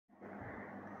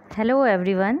Hello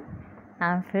everyone, I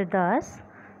am Firdaus,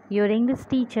 your English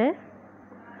teacher,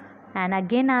 and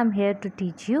again I am here to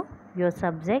teach you your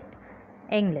subject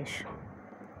English.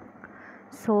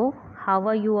 So, how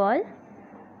are you all?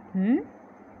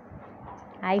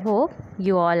 I hope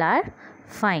you all are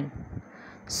fine.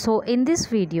 So, in this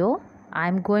video, I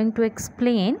am going to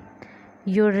explain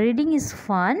your reading is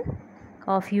fun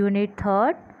of unit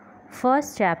 3,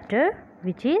 first chapter,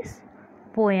 which is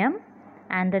poem,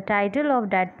 and the title of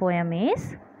that poem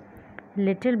is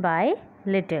Little by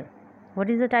Little. What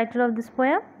is the title of this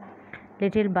poem?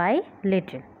 Little by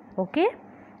Little. Okay,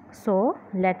 so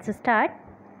let's start.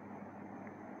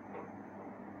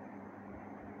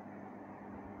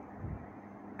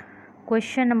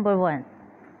 Question number 1.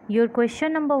 Your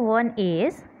question number 1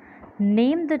 is,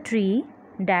 name the tree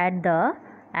that the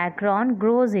acorn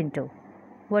grows into.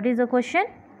 What is the question?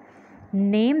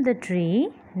 Name the tree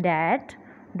that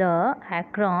the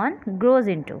acorn grows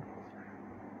into.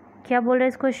 क्या बोल रहा है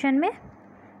इस question में?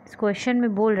 इस question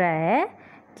में बोल रहा है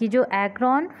कि जो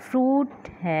एक्रॉन फ्रूट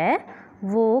है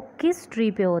वो किस ट्री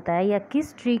पे होता है, या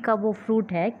किस ट्री का वो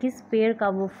फ्रूट है, किस पेड़ का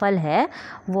वो फल है,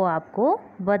 वो आपको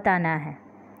बताना है.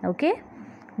 Okay,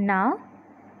 now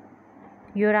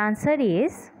your answer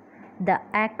is the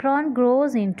एक्रॉन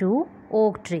grows into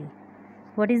oak tree.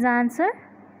 What is the answer?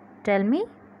 Tell me.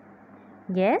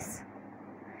 Yes,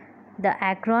 the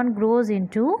एक्रॉन grows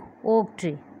into oak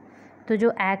tree. तो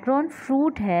जो एक्रॉन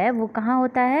फ्रूट है वो कहाँ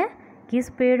होता है, किस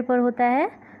पेड़ पर होता है?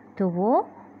 तो वो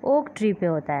ओक ट्री पे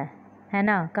होता है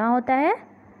ना. कहाँ होता है?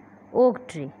 Oak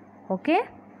tree. Okay,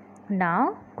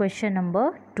 now question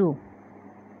number 2.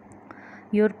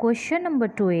 Your question number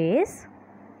 2 is,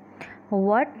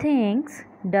 what things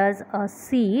does a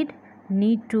seed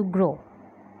need to grow.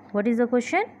 What is the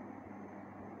question?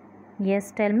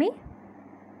 Yes, tell me.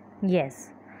 Yes,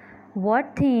 What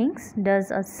things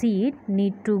does a seed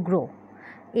need to grow?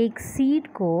 एक seed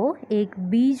को, एक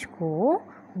बीज को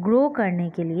grow करने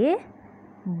के लिए,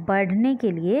 बढ़ने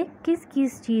के लिए किस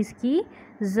किस चीज़ की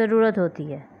ज़रूरत होती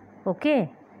है? Okay,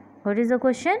 what is the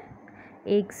question?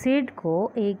 एक सीड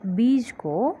को, एक बीज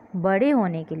को बड़े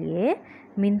होने के लिए,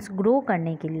 मीन्स ग्रो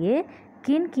करने के लिए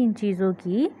किन किन चीज़ों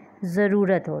की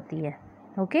ज़रूरत होती है?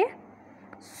 Okay,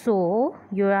 so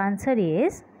your answer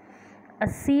is a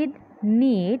seed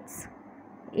needs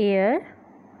air,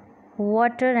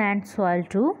 water and soil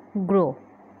to grow.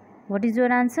 What is your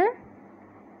answer?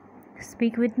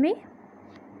 Speak with me.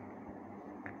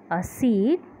 A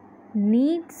seed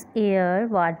needs air,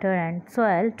 water and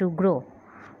soil to grow.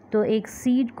 तो एक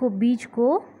सीड को, बीज को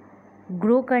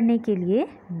grow करने के लिए,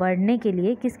 बढ़ने के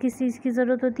लिए किस किस चीज़ की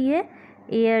ज़रूरत होती है?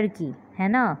 एयर की, है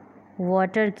ना,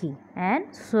 वाटर की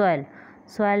एंड सॉइल.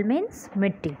 सॉइल मीन्स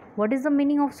मिट्टी. What is the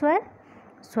meaning of soil?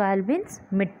 Soil means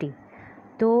मिट्टी.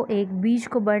 तो एक बीज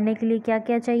को बढ़ने के लिए क्या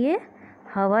क्या चाहिए?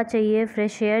 हवा चाहिए,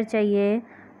 फ्रेश एयर चाहिए,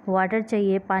 वाटर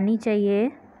चाहिए, पानी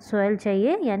चाहिए, सॉइल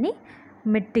चाहिए, यानी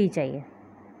मिट्टी चाहिए.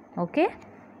 Okay,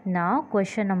 now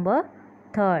question number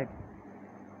 3.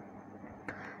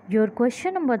 Your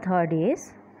question number 3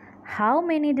 is, how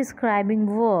many describing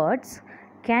words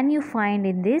can you find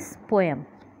in this poem.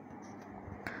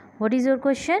 What is your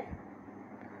question?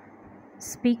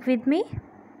 Speak with me.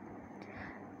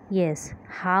 Yes,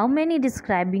 how many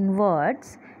describing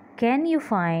words can you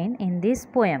find in this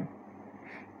poem?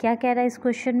 क्या कह रहा है इस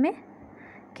question में?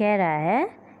 कह रहा है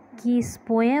कि इस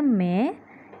पोएम में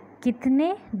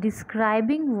कितने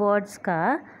डिस्क्राइबिंग वर्ड्स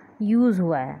का यूज़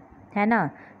हुआ है ना.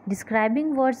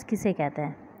 डिस्क्राइबिंग वर्ड्स किसे कहते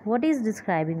हैं? What is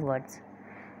describing words?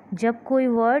 जब कोई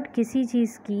वर्ड किसी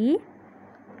चीज़ की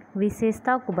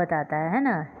विशेषता को बताता है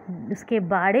ना, उसके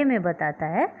बारे में बताता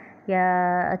है,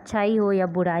 या अच्छाई हो या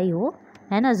बुराई हो,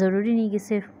 है ना, ज़रूरी नहीं कि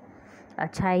सिर्फ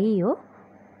अच्छा ही हो,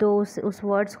 तो उस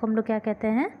वर्ड्स को हम लोग क्या कहते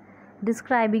हैं?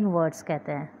 डिस्क्राइबिंग वर्ड्स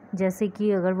कहते हैं. जैसे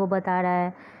कि अगर वो बता रहा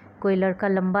है कोई लड़का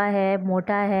लंबा है,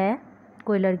 मोटा है,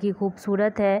 कोई लड़की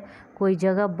खूबसूरत है, कोई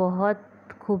जगह बहुत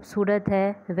खूबसूरत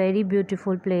है, वेरी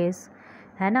ब्यूटीफुल प्लेस,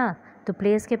 है ना. तो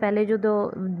प्लेस के पहले जो दो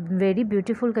वेरी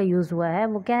ब्यूटीफुल का यूज़ हुआ है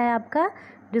वो क्या है? आपका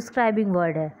डिस्क्राइबिंग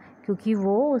वर्ड है, क्योंकि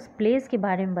वो उस प्लेस के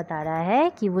बारे में बता रहा है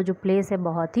कि वो जो प्लेस है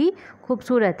बहुत ही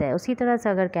खूबसूरत है. उसी तरह से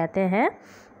अगर कहते हैं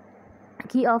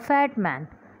कि अ फैट मैन,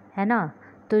 है ना,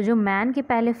 तो जो मैन के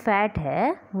पहले फैट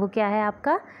है वो क्या है?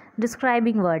 आपका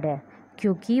डिस्क्राइबिंग वर्ड है,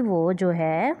 क्योंकि वो जो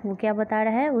है वो क्या बता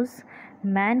रहा है? उस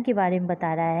मैन के बारे में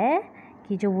बता रहा है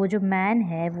कि वो जो मैन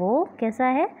है वो कैसा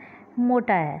है?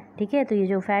 मोटा है. ठीक है, तो ये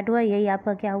जो फैट हुआ यही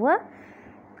आपका क्या हुआ?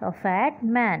 A fat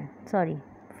man, sorry,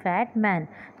 fat man.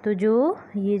 तो जो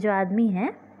ये जो आदमी है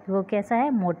वो कैसा है?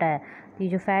 मोटा है. तो ये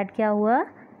जो फैट क्या हुआ?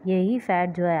 यही फैट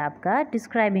जो है आपका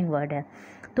डिस्क्राइबिंग वर्ड है.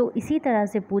 तो इसी तरह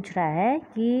से पूछ रहा है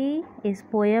कि इस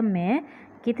पोएम में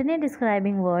कितने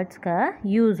डिस्क्राइबिंग वर्ड्स का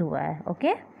यूज़ हुआ है.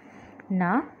 Okay,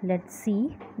 now let's see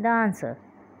the answer.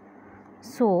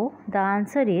 So the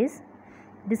answer is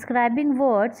describing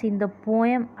words in the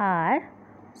poem are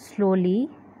slowly,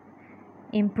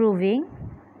 improving,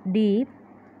 deep,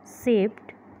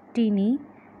 shaped, teeny,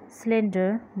 slender,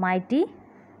 mighty,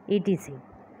 etc.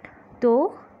 तो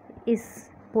इस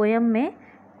पोएम में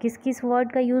किस किस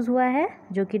वर्ड का यूज़ हुआ है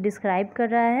जो कि डिस्क्राइब कर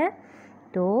रहा है?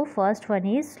 तो first one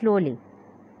is slowly,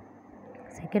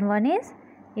 second one is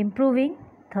improving,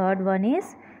 third one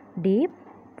is deep,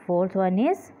 fourth one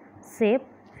is shape,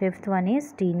 fifth one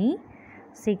is tiny,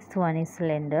 sixth one is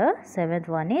slender, seventh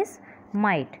one is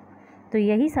might. तो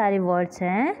यही सारे वर्ड्स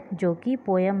हैं जो कि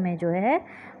पोएम में जो है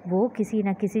वो किसी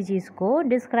न किसी चीज़ को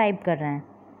डिस्क्राइब कर रहे हैं.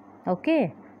 Okay,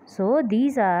 so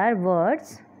these are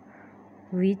words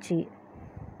which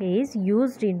is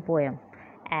used in poem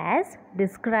as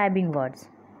describing words.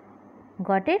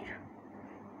 Got it?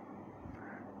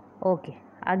 Okay,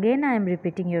 again I am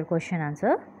repeating your question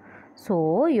answer. So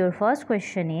your first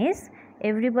question is,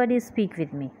 everybody speak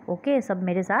with me. Okay, सब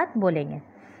मेरे साथ बोलेंगे.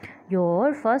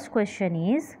 Your first question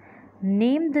is,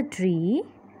 name the tree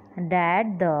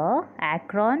that the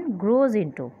acorn grows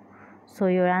into. So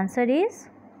your answer is,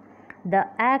 the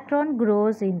acorn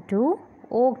grows into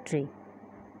oak tree.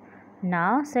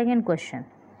 Now second question,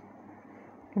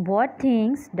 what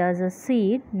things does a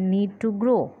seed need to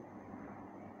grow?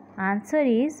 Answer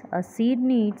is, a seed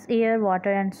needs air,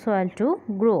 water and soil to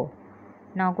grow.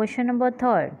 Now question number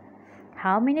third,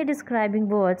 how many describing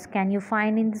words can you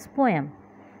find in this poem?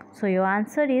 So your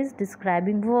answer is,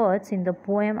 describing words in the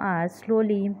poem are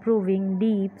slowly, improving,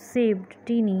 deep, shaped,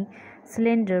 teeny,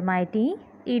 slender, mighty,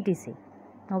 etc.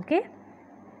 Okay.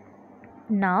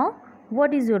 Now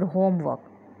what is your homework?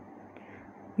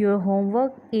 Your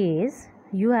homework is,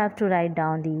 you have to write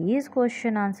down these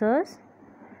question answers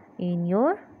in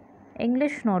your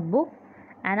English notebook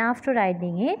and after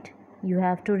writing it you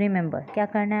have to remember. क्या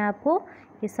करना है आपको?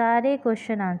 ये सारे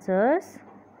question answers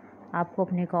आपको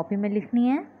अपने copy में लिखनी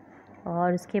है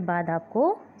और उसके बाद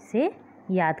आपको इसे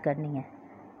याद करनी है.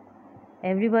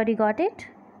 Everybody got it?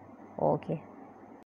 Okay.